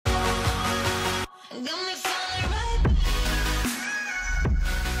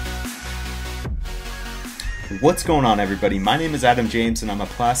What's going on, everybody? My name is Adam James and I'm a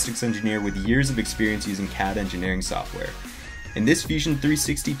plastics engineer with years of experience using CAD engineering software. In this Fusion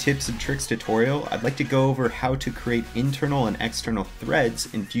 360 tips and tricks tutorial, I'd like to go over how to create internal and external threads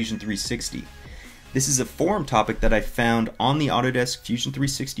in Fusion 360. This is a forum topic that I found on the Autodesk Fusion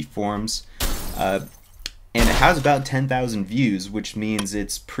 360 forums, and it has about 10,000 views, which means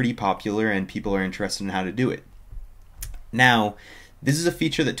it's pretty popular and people are interested in how to do it. Now, this is a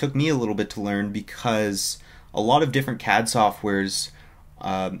feature that took me a little bit to learn because a lot of different CAD softwares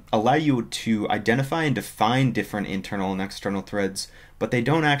allow you to identify and define different internal and external threads, but they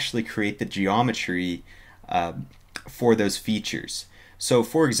don't actually create the geometry for those features. So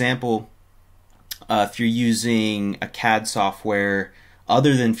for example, if you're using a CAD software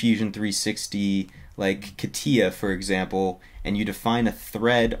other than Fusion 360, like CATIA for example, and you define a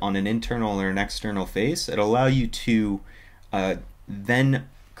thread on an internal or an external face, it'll allow you to then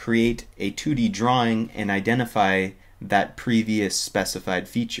create a 2D drawing and identify that previous specified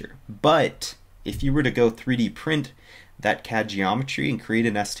feature. But if you were to go 3D print that CAD geometry and create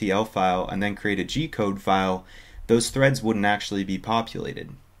an STL file and then create a G-code file, those threads wouldn't actually be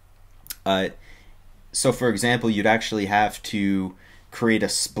populated. So for example, you'd actually have to create a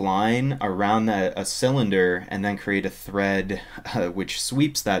spline around a cylinder and then create a thread which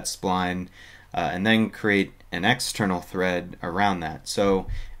sweeps that spline and then create an external thread around that. So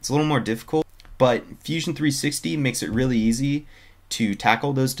it's a little more difficult, but Fusion 360 makes it really easy to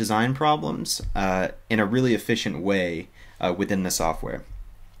tackle those design problems in a really efficient way within the software.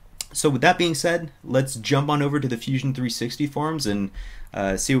 So with that being said, let's jump on over to the Fusion 360 forums and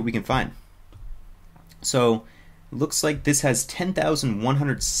see what we can find. So it looks like this has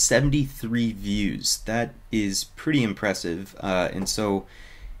 10,173 views. That is pretty impressive, and so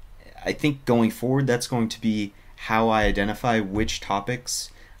I think going forward that's going to be how I identify which topics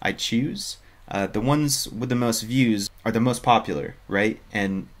I choose. The ones with the most views are the most popular, right?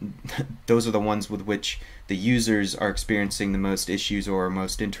 And those are the ones with which the users are experiencing the most issues or are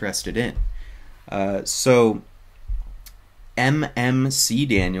most interested in. So MMC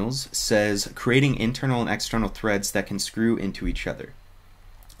Daniels says creating internal and external threads that can screw into each other.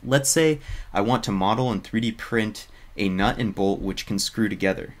 Let's say I want to model and 3D print a nut and bolt which can screw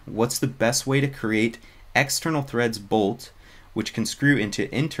together. What's the best way to create external threads bolt which can screw into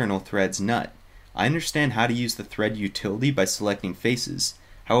internal threads nut? I understand how to use the thread utility by selecting faces.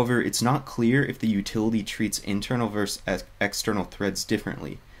 However, it's not clear if the utility treats internal versus external threads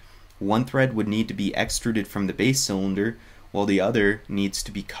differently. One thread would need to be extruded from the base cylinder while the other needs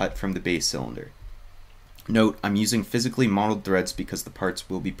to be cut from the base cylinder. Note, I'm using physically modeled threads because the parts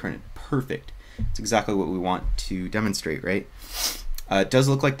will be printed. Perfect. It's exactly what we want to demonstrate, right? It does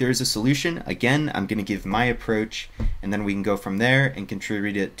look like there is a solution. Again, I'm going to give my approach and then we can go from there and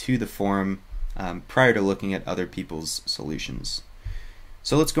contribute it to the forum prior to looking at other people's solutions.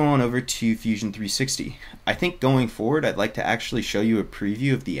 So let's go on over to Fusion 360. I think going forward I'd like to actually show you a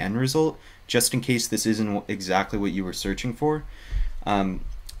preview of the end result just in case this isn't exactly what you were searching for.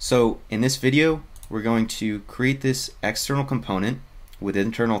 So in this video we're going to create this external component with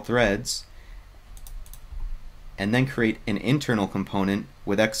internal threads and then create an internal component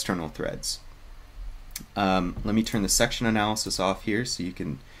with external threads. Let me turn the section analysis off here so you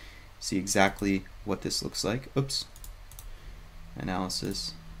can see exactly what this looks like. Oops.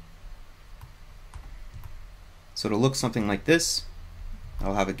 Analysis. So it'll look something like this.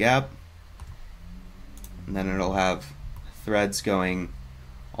 I'll have a gap, and then it'll have threads going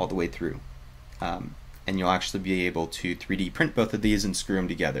all the way through. And you'll actually be able to 3D print both of these and screw them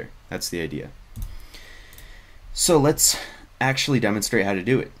together. That's the idea. So let's actually demonstrate how to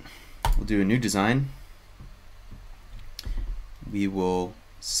do it. We'll do a new design. We will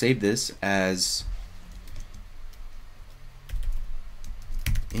save this as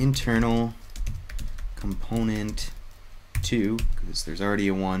internal component 2 because there's already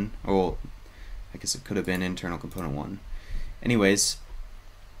a 1. Oh, I guess it could have been internal component 1. Anyways,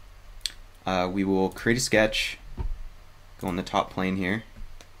 we will create a sketch, go on the top plane here,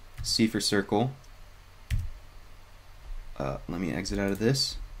 C for circle. Let me exit out of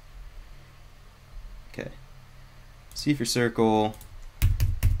this. Okay. C for circle,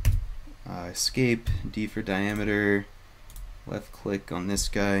 escape, D for diameter, left click on this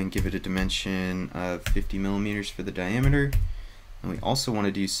guy and give it a dimension of 50 millimeters for the diameter. And we also want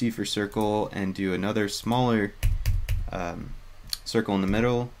to do C for circle and do another smaller circle in the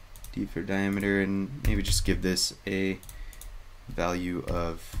middle, D for diameter, and maybe just give this a value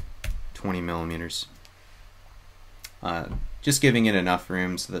of 20 millimeters. Just giving it enough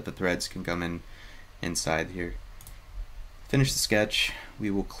room so that the threads can come in inside here. Finish the sketch.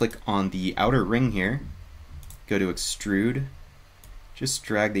 We will click on the outer ring here, go to extrude, just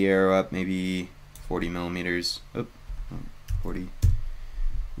drag the arrow up maybe 40 millimeters. Oh, 40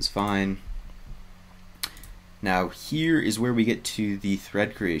 is fine. Now here is where we get to the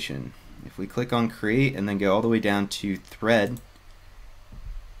thread creation. If we click on create and then go all the way down to thread,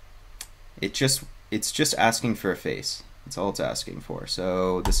 it's just asking for a face. That's all it's asking for.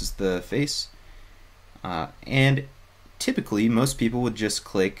 So this is the face, and typically most people would just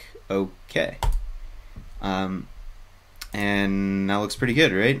click OK. And that looks pretty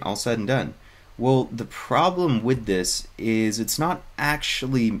good, right? All said and done. Well, the problem with this is it's not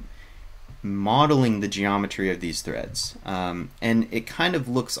actually modeling the geometry of these threads, and it kind of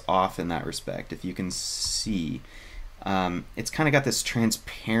looks off in that respect. If you can see, it's kind of got this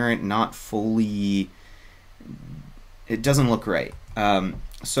transparent, not fully, it doesn't look right.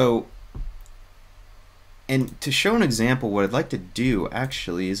 So, and to show an example, what I'd like to do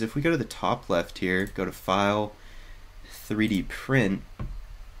actually is if we go to the top left here, go to File, 3D Print,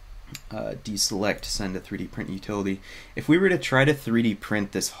 deselect, send to 3D Print Utility. If we were to try to 3D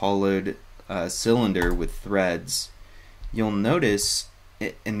print this hollowed cylinder with threads, you'll notice,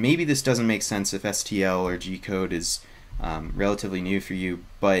 and maybe this doesn't make sense if STL or G-code is relatively new for you,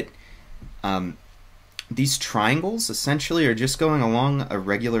 but these triangles essentially are just going along a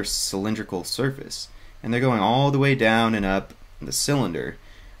regular cylindrical surface, and they're going all the way down and up the cylinder.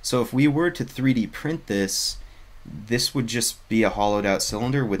 So if we were to 3D print this, this would just be a hollowed out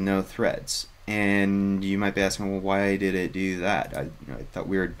cylinder with no threads. And you might be asking, well, why did it do that? I thought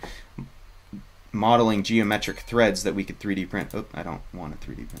we were modeling geometric threads that we could 3D print. Oh, I don't want to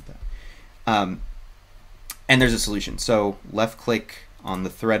 3D print that. And there's a solution. So left click on the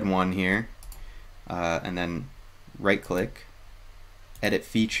thread one here, and then right click, edit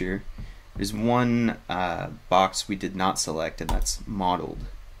feature. There's one box we did not select, and that's modeled.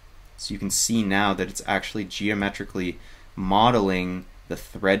 So you can see now that it's actually geometrically modeling the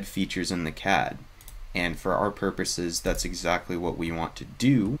thread features in the CAD. And for our purposes, that's exactly what we want to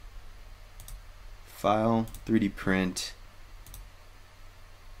do. File, 3D print,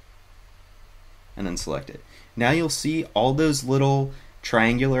 and then select it. Now you'll see all those little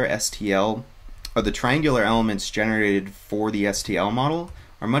triangular STL, or the triangular elements generated for the STL model,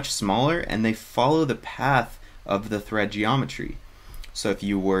 are much smaller, and they follow the path of the thread geometry. So if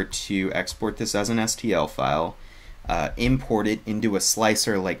you were to export this as an STL file, import it into a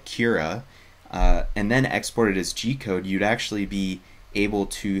slicer like Cura, and then export it as G-code, you'd actually be able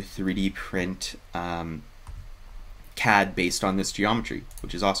to 3D print CAD based on this geometry,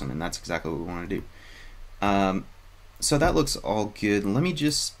 which is awesome, and that's exactly what we want to do. So that looks all good. Let me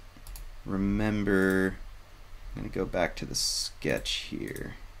just remember, I'm going to go back to the sketch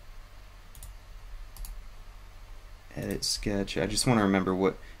here. Edit sketch. I just want to remember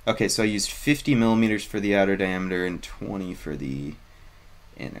what, okay, so I used 50 millimeters for the outer diameter and 20 for the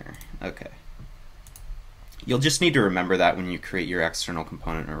inner. Okay. You'll just need to remember that when you create your external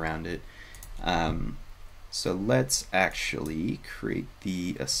component around it. So let's actually create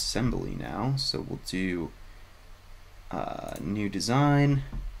the assembly now. So we'll do new design,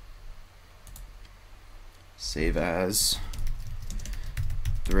 save as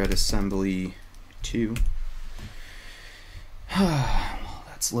thread assembly 2. While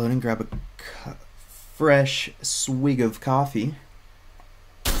that's loading, grab a fresh swig of coffee.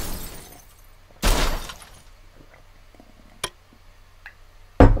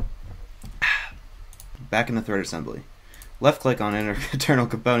 Back in the thread assembly. Left click on internal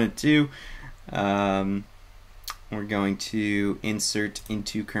component 2. We're going to insert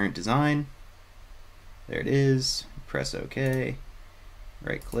into current design. There it is. Press OK.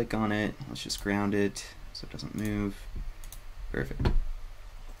 Right click on it. Let's just ground it so it doesn't move. Perfect.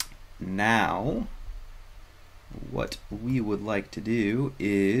 Now, what we would like to do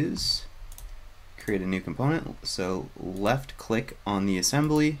is create a new component. So left click on the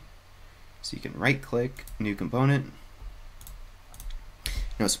assembly. So you can right click, new component.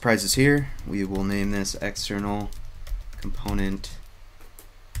 No surprises here. We will name this external component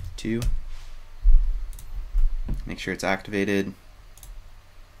 2. Make sure it's activated.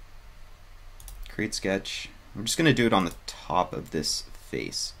 Create sketch. We're just going to do it on the top of this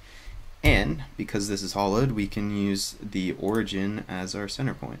face. And because this is hollowed, we can use the origin as our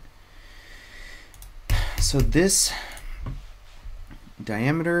center point. So this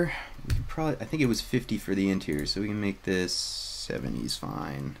diameter, we could probably, I think it was 50 for the interior, so we can make this 70's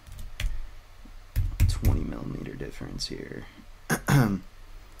fine. 20 millimeter difference here.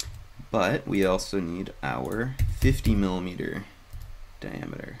 But we also need our 50 millimeter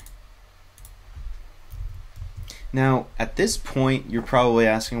diameter. Now, at this point, you're probably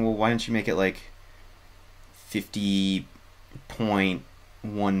asking, well, why don't you make it like 50.15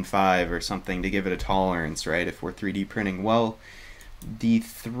 or something to give it a tolerance, right, if we're 3D printing? Well, the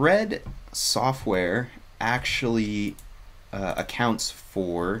thread software actually accounts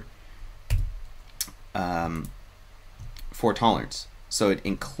for tolerance. So it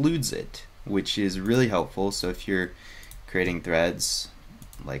includes it, which is really helpful. So if you're creating threads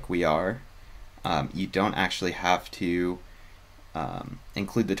like we are, you don't actually have to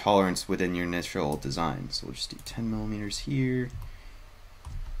include the tolerance within your initial design. So we'll just do 10 millimeters here.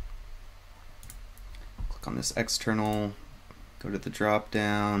 Click on this external, go to the drop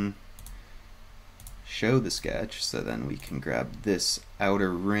down, show the sketch, so then we can grab this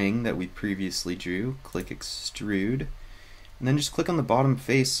outer ring that we previously drew, click extrude, and then just click on the bottom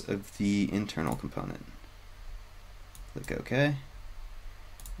face of the internal component. Click OK.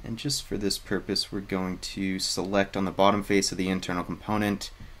 And just for this purpose, we're going to select on the bottom face of the internal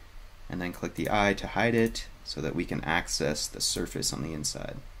component and then click the eye to hide it so that we can access the surface on the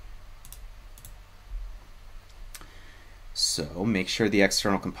inside. So make sure the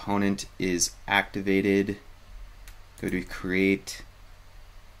external component is activated. Go to create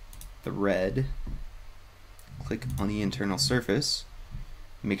the red, click on the internal surface,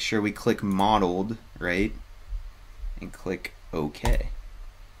 make sure we click modeled, right, and click OK.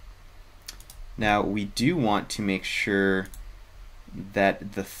 Now we do want to make sure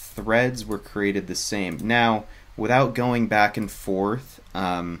that the threads were created the same. Now, without going back and forth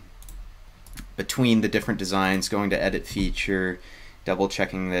between the different designs, going to edit feature, double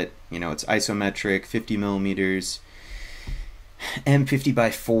checking that it's isometric, 50 millimeters, M50 by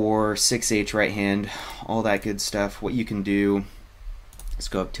 4, 6H right hand, all that good stuff. What you can do is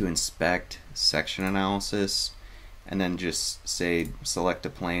go up to inspect, section analysis, and then just say select a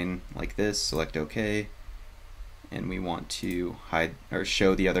plane like this, select OK, and we want to hide or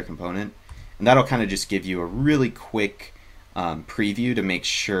show the other component, and that'll kind of just give you a really quick preview to make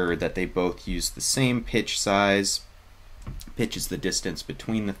sure that they both use the same pitch size. Pitch is the distance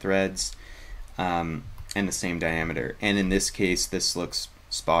between the threads, and the same diameter, and in this case this looks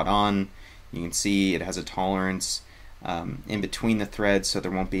spot on. You can see it has a tolerance in between the threads, so there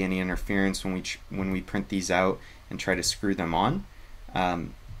won't be any interference when we print these out and try to screw them on.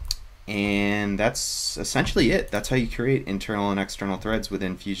 And that's essentially it. That's how you create internal and external threads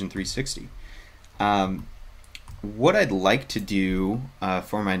within Fusion 360. What I'd like to do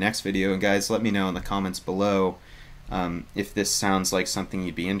for my next video, and guys, let me know in the comments below if this sounds like something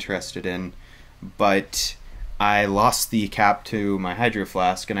you'd be interested in, but I lost the cap to my Hydro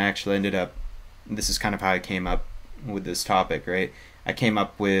Flask, and I actually ended up, this is kind of how I came up with this topic, right? I came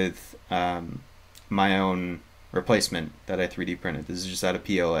up with my own replacement that I 3D printed. This is just out of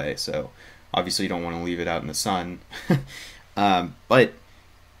PLA, so obviously you don't want to leave it out in the sun. But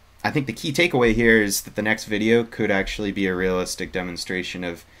I think the key takeaway here is that the next video could actually be a realistic demonstration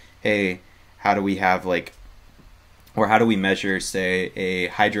of, hey, how do we have how do we measure, say, a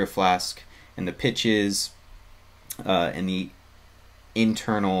Hydro Flask and the pitches and the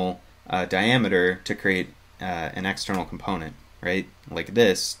internal diameter to create an external component, right? Like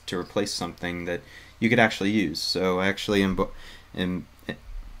this, to replace something that you could actually use. So I actually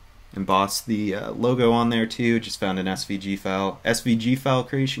embossed the logo on there too, just found an SVG file. SVG file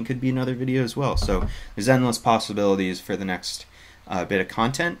creation could be another video as well. So there's endless possibilities for the next bit of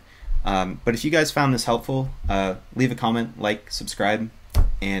content. But if you guys found this helpful, leave a comment, like, subscribe,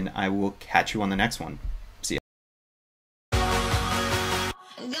 and I will catch you on the next one.